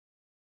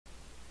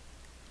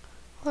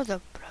Hold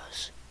up,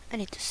 bros. I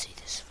need to see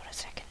this for a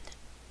second.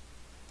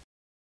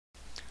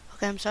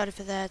 Okay, I'm sorry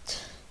for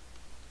that.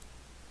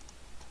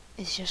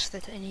 It's just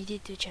that I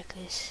needed to check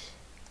this.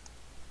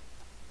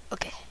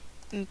 Okay,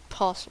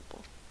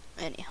 impossible.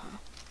 Anyhow.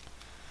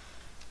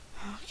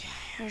 Okay,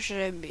 where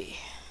should I be?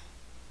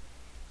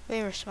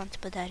 Very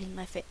responsible that in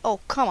my face. Oh,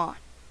 come on.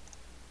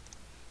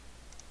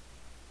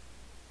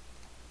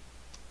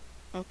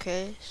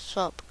 Okay,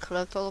 sup.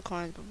 Collect all the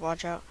coins, but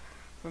watch out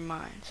for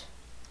mines.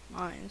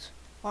 Mines?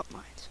 What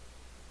mines?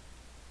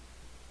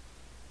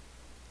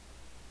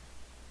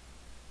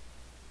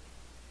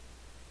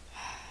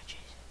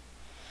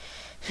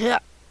 Jeez.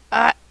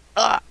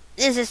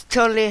 This is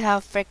totally how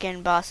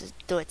freaking bosses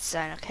do it,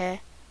 son,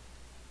 okay?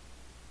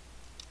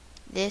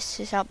 This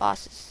is how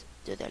bosses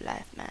do their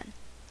life, man.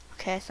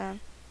 Okay, son?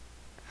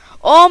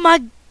 Oh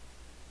my...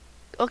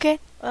 Okay,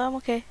 I'm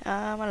okay.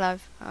 I'm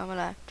alive. I'm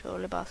alive.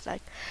 Totally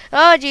boss-like.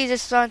 Oh,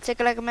 Jesus, son. Take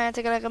it like a man.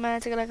 Take it like a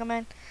man. Take it like a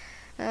man.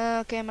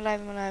 Okay, I'm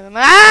alive. I'm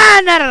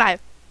alive. Not alive.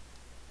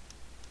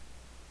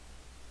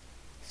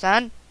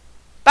 Son?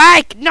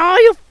 Bike! No,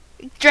 you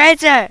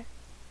traitor!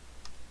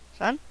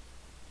 Son?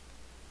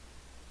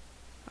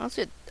 I don't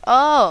see it.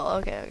 Oh,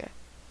 okay.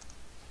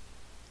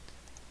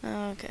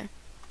 Okay.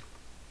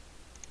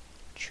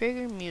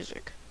 Trigger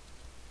music.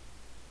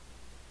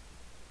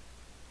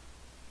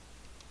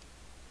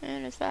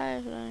 And it's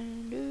fast.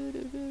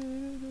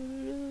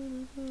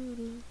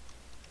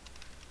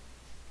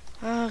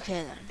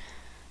 Okay then.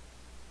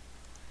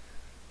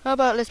 How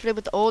about let's play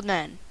with the old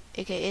man,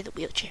 aka the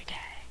wheelchair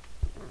guy.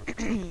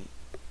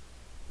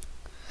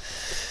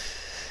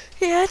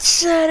 Yeah, it's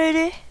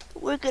Saturday.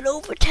 Working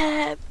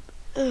overtime.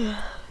 Ugh.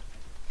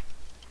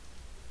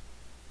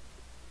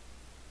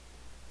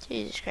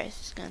 Jesus Christ,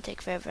 it's gonna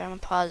take forever. I'm gonna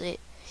pause it.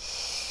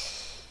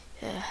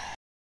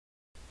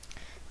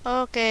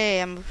 Okay,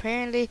 I'm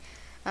apparently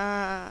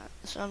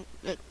some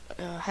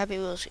Happy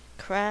Wheels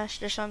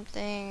crashed or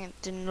something.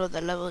 Didn't know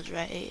the levels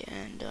right,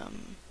 and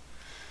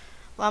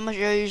well, I'm gonna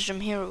show you some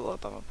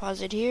Heroup. I'm gonna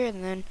pause it here,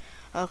 and then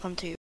I'll come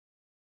to you.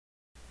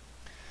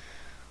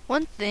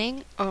 One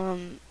thing,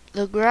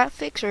 the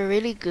graphics are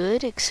really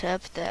good,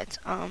 except that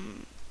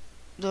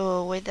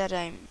the way that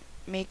I'm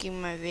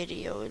making my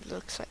video, it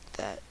looks like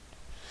that.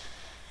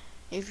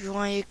 If you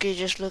want, you could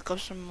just look up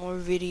some more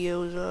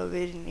videos of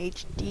it in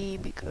HD,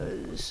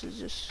 because this is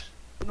just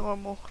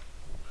normal.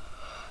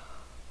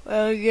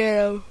 Well,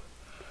 again,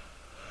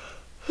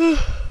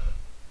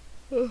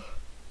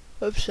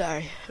 I'm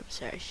sorry. It's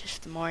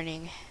just the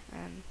morning,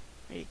 and I'm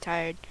really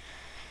tired.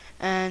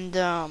 And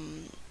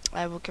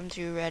I will come to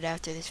you right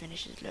after this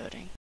finishes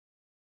loading.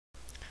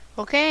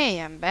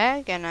 Okay, I'm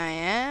back, and I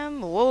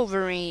am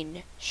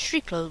Wolverine.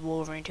 Street Clothes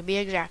Wolverine, to be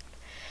exact.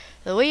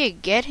 The way you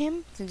get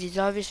him, since he's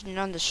obviously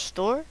not in the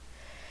store,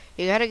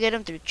 you gotta get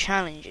him through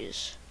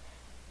challenges.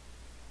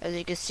 As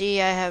you can see,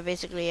 I have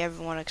basically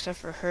everyone except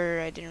for her.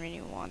 I didn't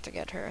really want to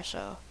get her,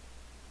 so...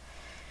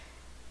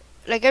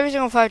 Like every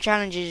single 5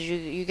 challenges,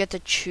 you get to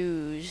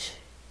choose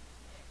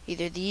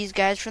either these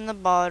guys from the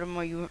bottom,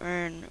 or you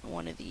earn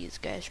one of these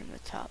guys from the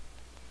top.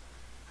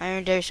 I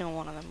earned every single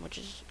one of them, which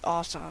is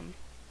awesome.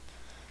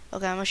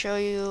 Okay, I'm gonna show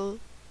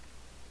you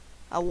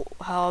how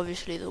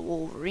obviously the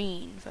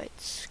Wolverine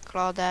fights.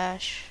 Claw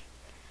dash,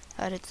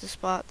 how it hits the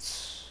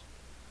spots,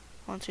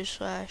 1-2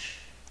 slash.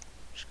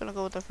 Just gonna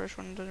go with the first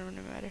one, it doesn't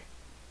really matter.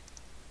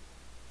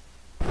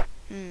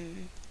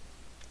 I'm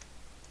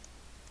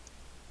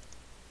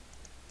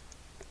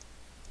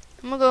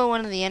gonna go with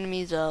one of the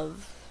enemies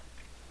of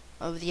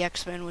the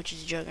X-Men, which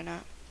is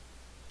Juggernaut.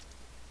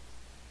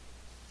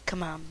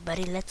 Come on,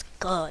 buddy, let's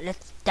go.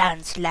 Let's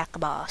dance like a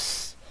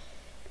boss.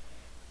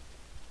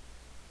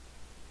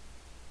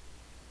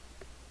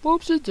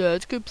 Moms and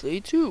dads can play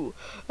too.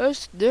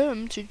 Ask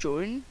them to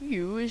join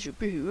you in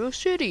Superhero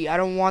City. I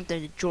don't want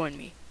them to join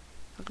me.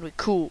 That's gonna be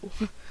cool.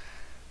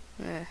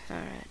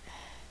 Alright.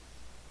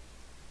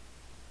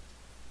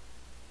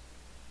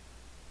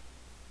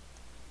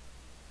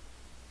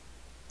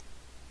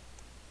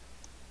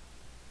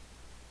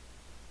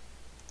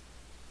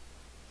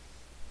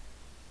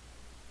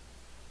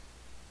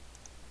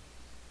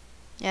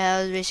 Yeah,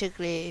 that was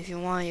basically, if you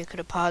want, you could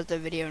have paused the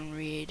video and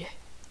read.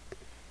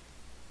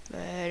 But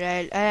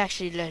I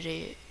actually let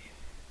it.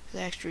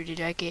 I actually really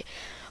like it.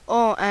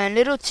 Oh, and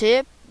little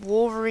tip: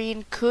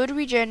 Wolverine could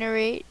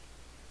regenerate.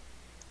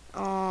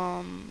 You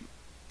don't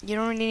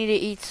really need to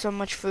eat so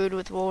much food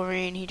with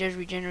Wolverine. He just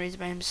regenerates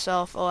by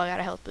himself. Oh, I got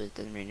a health boost.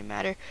 Doesn't really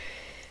matter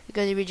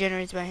because he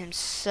regenerates by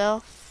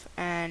himself,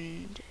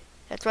 and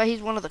that's why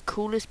he's one of the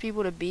coolest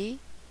people to be.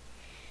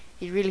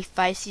 He's really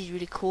feisty. He's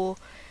really cool.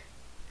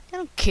 I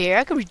don't care.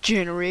 I can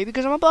regenerate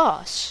because I'm a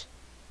boss.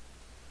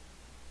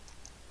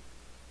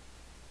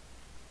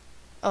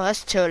 Oh,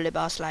 that's totally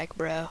boss-like,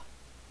 bro.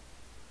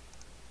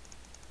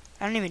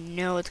 I don't even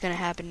know what's gonna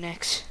happen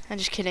next. I'm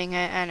just kidding.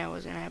 I know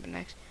what's gonna happen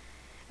next.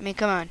 I mean,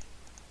 come on.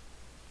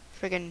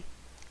 Friggin'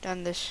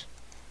 done this.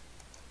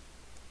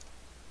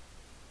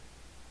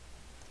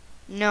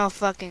 No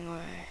fucking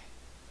way.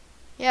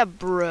 Yeah,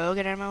 bro.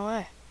 Get out of my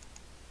way.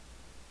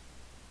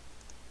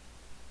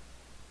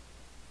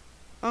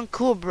 I'm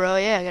cool, bro.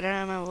 Yeah, get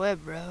out of my way,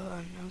 bro.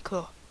 I'm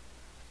cool.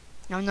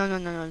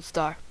 No,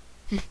 star.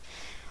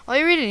 All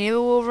you really need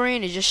with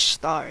Wolverine is just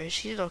stars.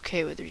 He's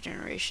okay with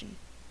regeneration.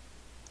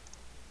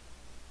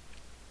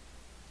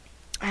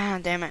 Ah,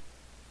 damn it.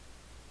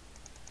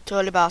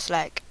 Totally boss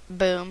like.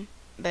 Boom,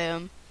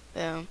 boom,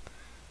 boom,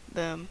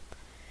 boom.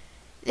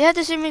 They have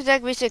the same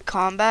exact basic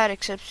combat,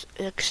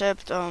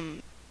 except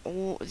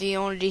the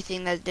only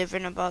thing that's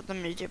different about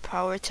them is their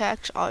power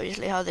attacks,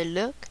 obviously how they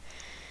look,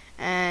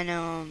 and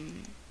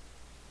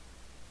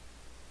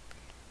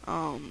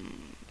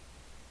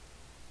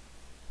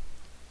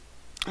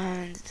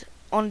and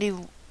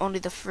only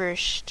the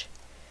first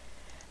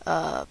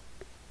power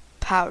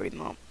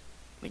emote,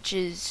 which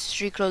is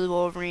Street Clothes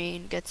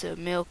Wolverine gets a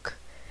milk,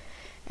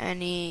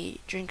 and he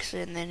drinks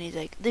it, and then he's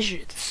like, "This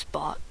is the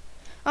spot."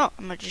 Oh,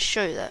 I'm gonna just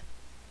show you that.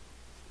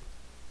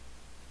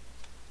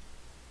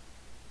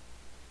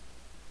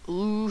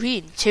 Ooh, he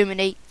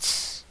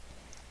intimidates.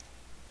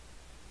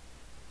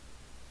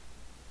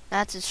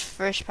 That's his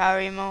first power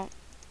emote.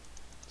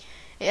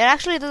 It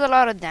actually does a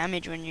lot of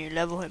damage when you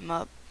level him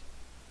up.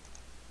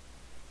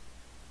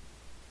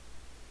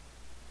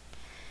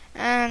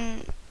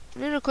 And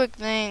little quick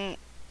thing,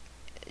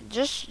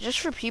 just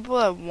for people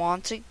that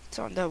want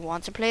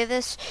to play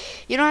this,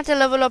 you don't have to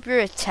level up your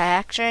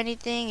attacks or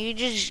anything. You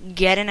just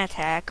get an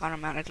attack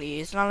automatically.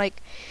 It's not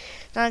like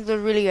the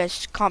really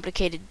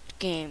complicated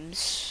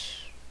games.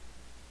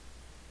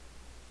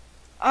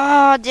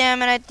 Oh,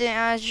 damn it, I think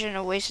I shouldn't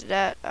have wasted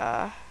that.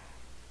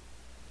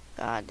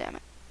 God damn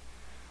it.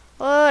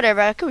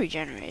 Whatever, I could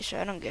regenerate, so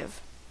I don't give.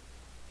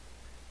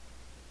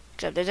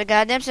 Except there's a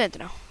goddamn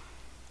sentinel.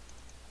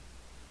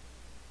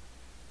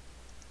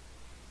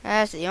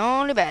 That's the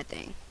only bad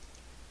thing.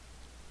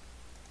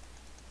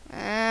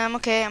 I'm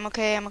okay. I'm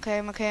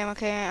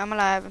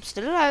alive. I'm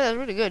still alive. That's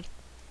really good.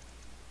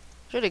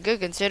 It's really good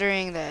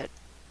considering that.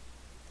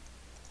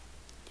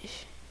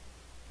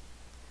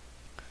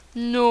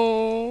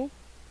 No.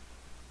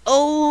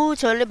 Oh,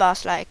 totally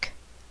boss-like.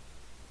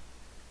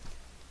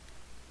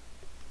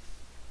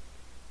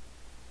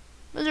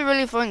 It was a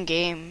really fun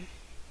game.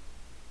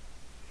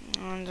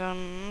 And,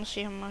 let's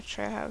see how much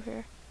I have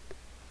here.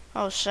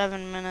 Oh,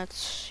 7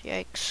 minutes.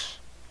 Yikes.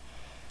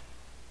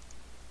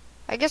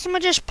 I guess I'm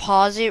gonna just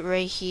pause it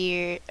right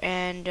here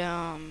and,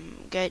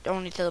 get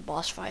only to the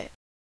boss fight.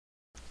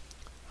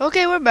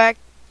 Okay, we're back.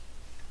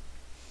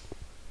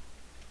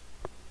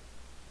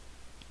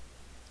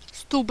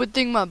 Stupid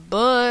thing, my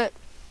butt.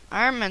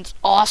 Iron Man's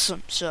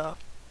awesome, so.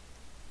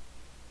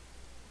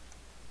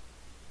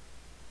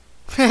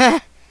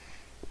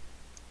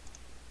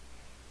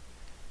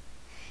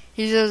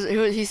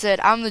 He said,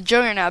 "I'm the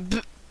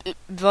Juggernaut,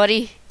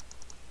 buddy."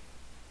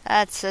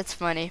 That's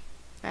funny.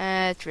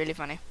 That's really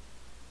funny.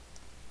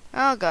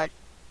 Oh god.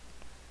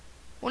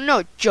 Well,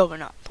 no,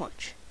 Juggernaut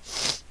punch.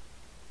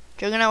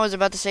 Juggernaut was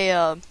about to say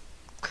a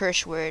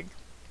curse word.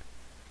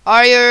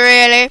 Are you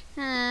really?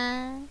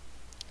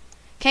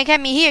 Can't get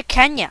me here,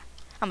 can ya?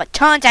 I'ma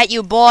taunt at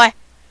you, boy.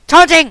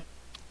 Taunting!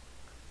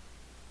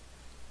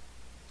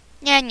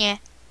 Yeah.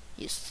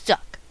 You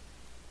suck.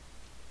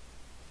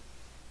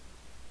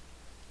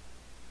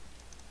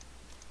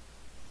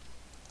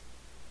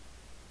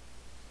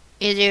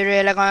 Is he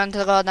really going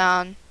to go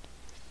down?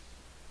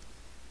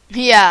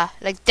 Yeah,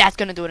 like that's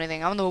gonna do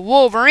anything. I'm the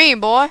Wolverine,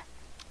 boy.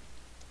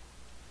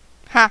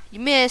 Ha, you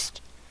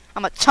missed.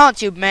 I'ma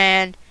taunt you,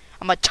 man.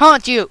 I'ma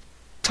taunt you.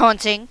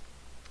 Taunting.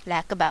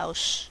 Like a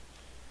mouse.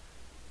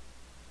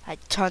 I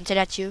taunted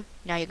at you.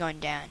 Now you're going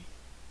down.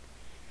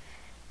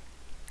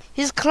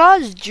 His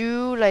claws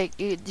do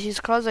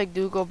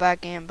do go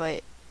back in,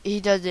 but he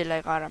does it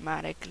like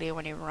automatically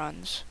when he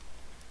runs.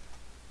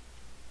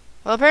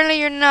 Well, apparently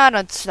you're not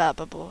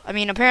unstoppable. I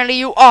mean, apparently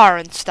you are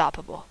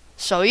unstoppable.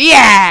 So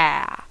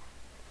yeah.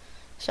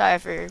 Sorry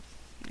for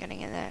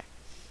getting in there.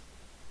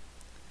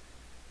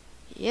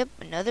 Yep,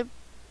 another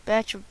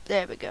batch of.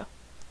 There we go.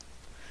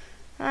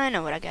 I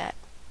know what I got.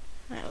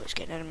 I always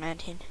get another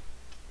mountain.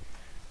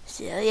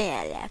 So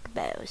yeah, like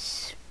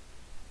boss.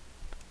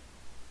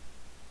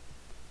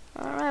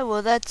 Alright,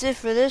 well that's it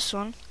for this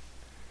one.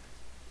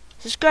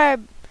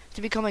 Subscribe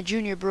to become a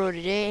junior bro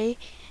today,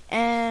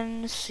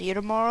 and see you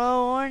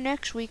tomorrow or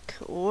next week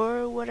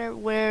or whatever,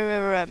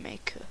 wherever I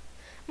make.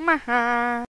 Maha.